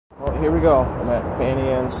here we go. I'm at Fannie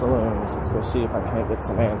Anne saloons. Let's go see if I can't get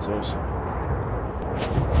some answers.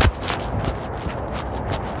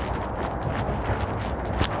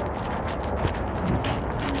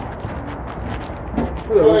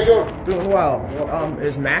 Hello, how you doing? Doing well.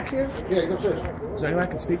 Is Mac here? Yeah, he's upstairs. Is there anyone I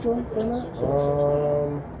can speak to him for a minute?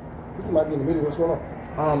 He might be in the meeting. What's going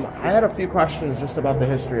on? I had a few questions just about the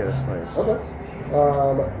history of this place. Okay.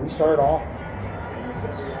 We started off,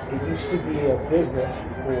 it used to be a business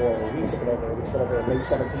before we took it over. We took it over on May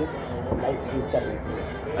 17th,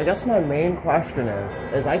 1973. I guess my main question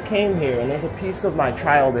is I came here and there's a piece of my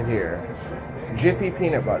childhood here. Jiffy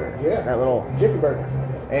peanut butter. Yeah. That little Jiffy burger.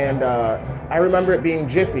 And I remember it being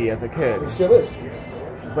Jiffy as a kid. It still is.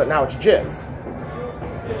 But now it's Jif.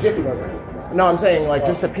 It's Jiffy burger. No, I'm saying like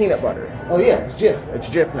just the peanut butter. Oh yeah, it's Jif. It's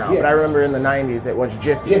Jif now. Yeah. But I remember in the 90s it was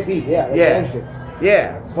Jiffy. Jiffy, yeah, they changed it.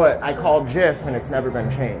 Yeah, but I called Jif and it's never been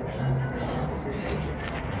changed.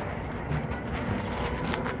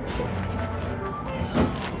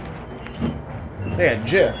 Yeah,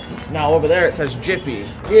 Jif. Now over there it says Jiffy.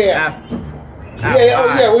 Yeah.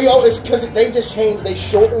 Yeah, we always, because they just changed, they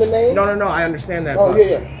shortened the name. No, I understand that. Oh, but,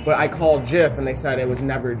 yeah. But I called Jif and they said it was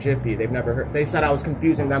never Jiffy. They've never heard. They said I was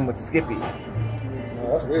confusing them with Skippy.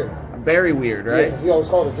 Oh, that's weird. Very weird, right? Yeah, because we always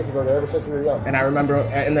called it Jiffy burger ever since we were young. And I remember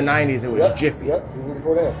in the 90s it was Jiffy. Yep, even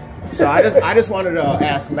before then. So I just wanted to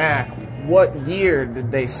ask Mac, what year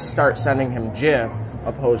did they start sending him Jif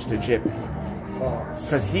opposed to Jiffy?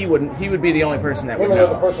 Because he would be the only person that would Him and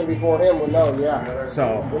know. the person before him would know, yeah.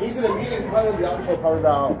 So when he's in a meeting, he's probably be up until probably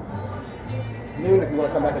about noon if you want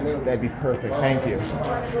to come back at noon. That'd be perfect. Thank you.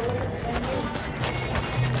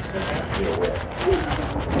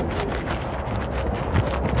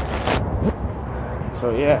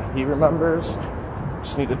 So yeah, he remembers.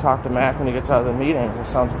 Just need to talk to Mac when he gets out of the meeting. This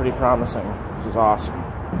sounds pretty promising. This is awesome.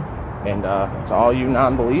 And to all you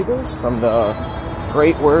non-believers, from the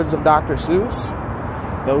great words of Dr. Seuss,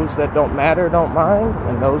 those that don't matter don't mind,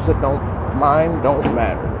 and those that don't mind don't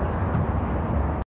matter.